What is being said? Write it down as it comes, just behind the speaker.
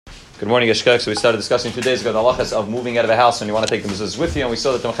Good morning, Yeshkek. So we started discussing 2 days ago the halachas of moving out of a house when you want to take the mezuzahs with you, and we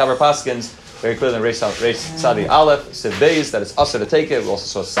saw that the Mechaber Paskins very clearly in Reis Tzadi Aleph said Beis that it's usher to take it. We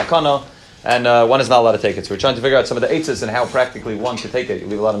also saw Sakana, and one is not allowed to take it. So we're trying to figure out some of the eitzes and how practically one could take it. You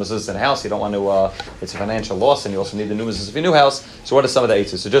leave a lot of mezuzahs in a house, you don't want to. It's a financial loss, and you also need the new mezuzahs of your new house. So what are some of the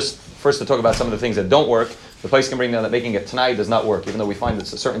eitzes? So just first to talk about some of the things that don't work. The place can bring down that making a tanai does not work, even though we find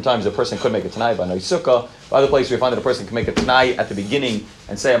that at certain times a person could make a tanai by noisukkah. By other place we find that a person can make a tanai at the beginning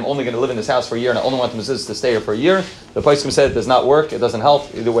and say, I'm only going to live in this house for a year and I only want the mezuzahs to stay here for a year. The place can say it does not work, it doesn't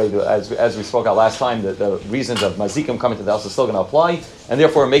help. Either way, as we spoke out last time, the reasons of mazikim coming to the house is still going to apply, and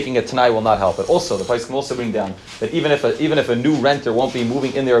therefore making a tanai will not help. But also, the place can also bring down that even if a new renter won't be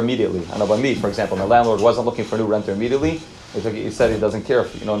moving in there immediately. I know by me, for example, my landlord wasn't looking for a new renter immediately. He said he doesn't care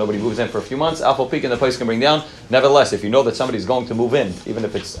if nobody moves in for a few months. Alpha peak and the place can bring down. Nevertheless, if you know that somebody's going to move in, even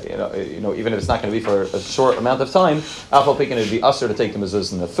if it's even if it's not going to be for a short amount of time, alpha peak and it'd be usher to take the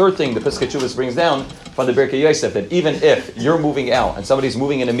mezuzah. And the third thing the Piskei Teshuvos brings down from the Birkei Yosef, that even if you're moving out and somebody's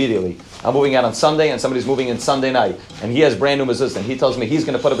moving in immediately, I'm moving out on Sunday and somebody's moving in Sunday night, and he has brand new mezuzah, and he tells me he's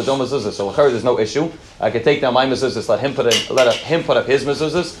going to put up his own mezuzah, so there's no issue. I could take down my mezuzahs, let him put up his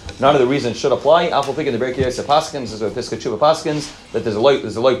mezuzahs. None of the reasons should apply. Alpha peak and the Birkei Yosef Paskins, this is what Piskei Teshuvos Paskins, that there's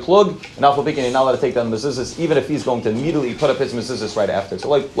a light plug, and alpha peak and you're not allowed to take down the mezuzahs, even if he's going to immediately put up his mezuzahs right after. So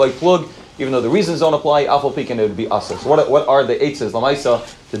light plug, even though the reasons don't apply, alpha peak and it would be usher. So what are the eitzes lamaisa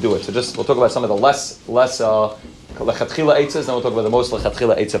to do it? So we'll talk about some of the less lechatchila eitzes, then we'll talk about the most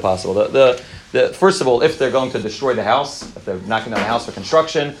lechatchila eitzah possible. The first of all, if they're going to destroy the house, if they're knocking down the house for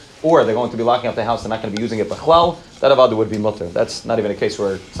construction, or they're going to be locking up the house, they're not going to be using it b'chlal, that avada would be mutter. That's not even a case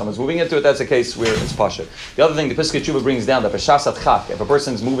where someone's moving into it, that's a case where it's pasha. The other thing the Piskei Teshuvos brings down, that b'shasat chak, if a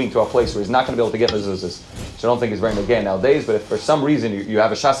person's moving to a place where he's not going to be able to get mezuzahs, which I don't think is very negain nowadays, but if for some reason you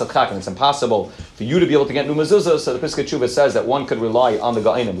have a shasat chak and it's impossible for you to be able to get new mezuzahs, so the Piskei Teshuvos says that one could rely on the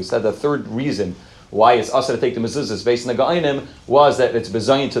ga'inim. We said the third reason why it's usher to take the mezuzahs based on the ga'inim was that it's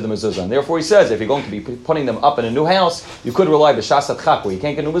bezayin to the mezuzah. And therefore he says, if you're going to be putting them up in a new house, you could rely on the shasat chak, where you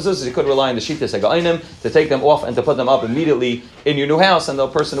can't get new mezuzahs, you could rely on the shitas ga'inim to take them off and to put them up immediately in your new house, and the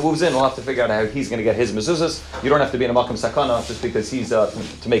person who moves in will have to figure out how he's going to get his mezuzahs. You don't have to be in a makam sakana just because he's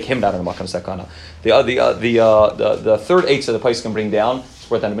to make him not in a makam sakana. The third eitzah the place can bring down,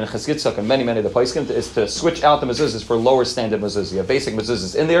 and many of the paiskim, is to switch out the mezuzahs for lower standard mezuzahs. You have basic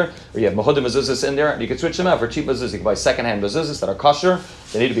mezuzahs in there, or you have mahudah mezuzahs in there, and you can switch them out for cheap mezuzahs. You can buy second-hand mezuzahs that are kosher.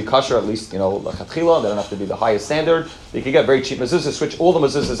 They need to be kosher at least, lechatchila. They don't have to be the highest standard. You can get very cheap mezuzahs. Switch all the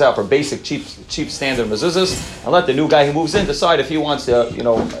mezuzahs out for basic, cheap standard mezuzahs, and let the new guy who moves in decide if he wants to,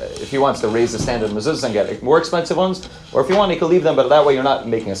 raise the standard mezuzahs and get more expensive ones, or if you want, he can leave them. But that way, you're not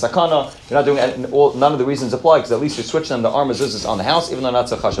making a sakana. You're not doing none of the reasons apply, because at least you're switching them to our mezuzahs on the house, even though not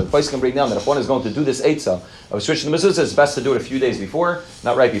so chashav. The place can bring down that if one is going to do this eitzah of switching the mezuzah, it's best to do it a few days before,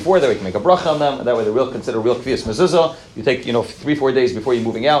 not right before. That way you can make a bracha on them, and that way they're considered real kviyas mezuzah. You take 3-4 days before you're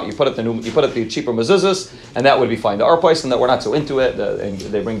moving out, you put up the cheaper mezuzahs, and that would be fine. The our place, and that we're not so into it, and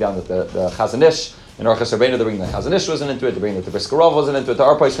they bring down the Chazon Ish. In Orchas Rabbeinu, they bring the Chazon Ish wasn't into it. They bring that the Brisker Rav wasn't into it. The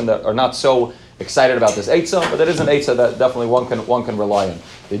our place that are not so excited about this eitzah, but that is an eitzah that definitely one can rely on.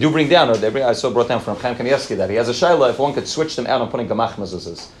 They do bring down, I saw brought down from Chaim Kanievsky that he has a shaila if one could switch them out on putting gamach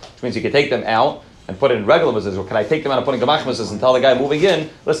mezuzahs, which means you could take them out and put it in regular mezuzahs, or can I take them out and putting gamach mezuzahs and tell the guy moving in,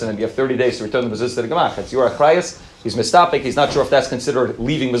 listen, and you have 30 days to return the mezuzahs to the gamach. It's your achrayas. He's mistapik. He's not sure if that's considered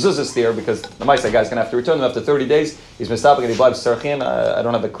leaving mezuzahs there, because the Maisa guy's going to have to return them after 30 days. He's mistapik and he blibes sarchin. I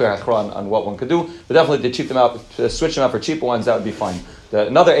don't have a clear hachra on what one could do, but definitely to cheap them out, to switch them out for cheaper ones, that would be fine.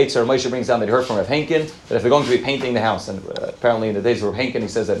 Another eitzah Moshe brings down that he heard from Rav Henkin, that if they're going to be painting the house, and apparently in the days of Rav Henkin, he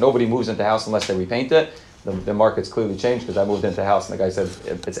says that nobody moves into the house unless they repaint it. The market's clearly changed, because I moved into a house and the guy said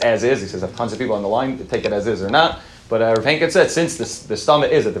it's as is. He says if tons of people on the line take it as is or not. But Rav Henkin said since the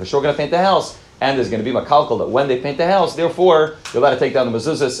stomach is that they're sure going to paint the house, and there's going to be makalkal that when they paint the house, therefore you're allowed to take down the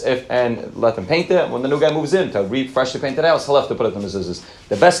mezuzahs and let them paint it. When the new guy moves in to freshly paint the house, he'll have to put up the mezuzahs.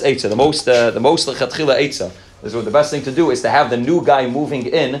 The best eitzah, the most lechatchila eitzah, is what the best thing to do is to have the new guy moving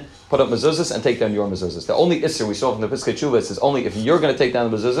in put up mezuzahs and take down your mezuzahs. The only isser we saw from the Piskei Teshuvos is only if you're going to take down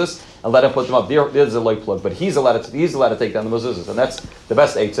the mezuzahs and let him put them up. There's a light plug, but he's allowed to take down the mezuzahs, and that's the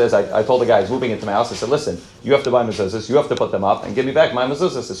best eitzah. I told the guy who's moving into my house, I said, listen, you have to buy mezuzahs, you have to put them up, and give me back my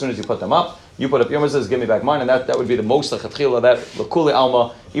mezuzahs. As soon as you put them up, you put up your mezuzahs, give me back mine, and that would be the most lechatchila. That l'kuli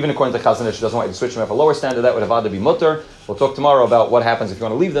alma, even according to Chazon Ish, doesn't want you to switch them up a lower standard. That would have to be mutter. We'll talk tomorrow about what happens if you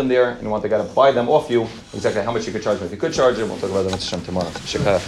want to leave them there and you want the guy to buy them off you. Exactly how much you could charge them if you could charge them. We'll talk about them tomorrow.